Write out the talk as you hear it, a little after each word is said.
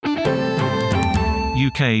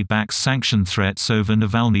UK backs sanction threats over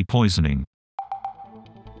Navalny poisoning.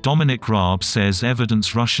 Dominic Raab says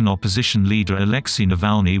evidence Russian opposition leader Alexei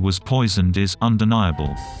Navalny was poisoned is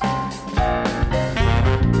undeniable.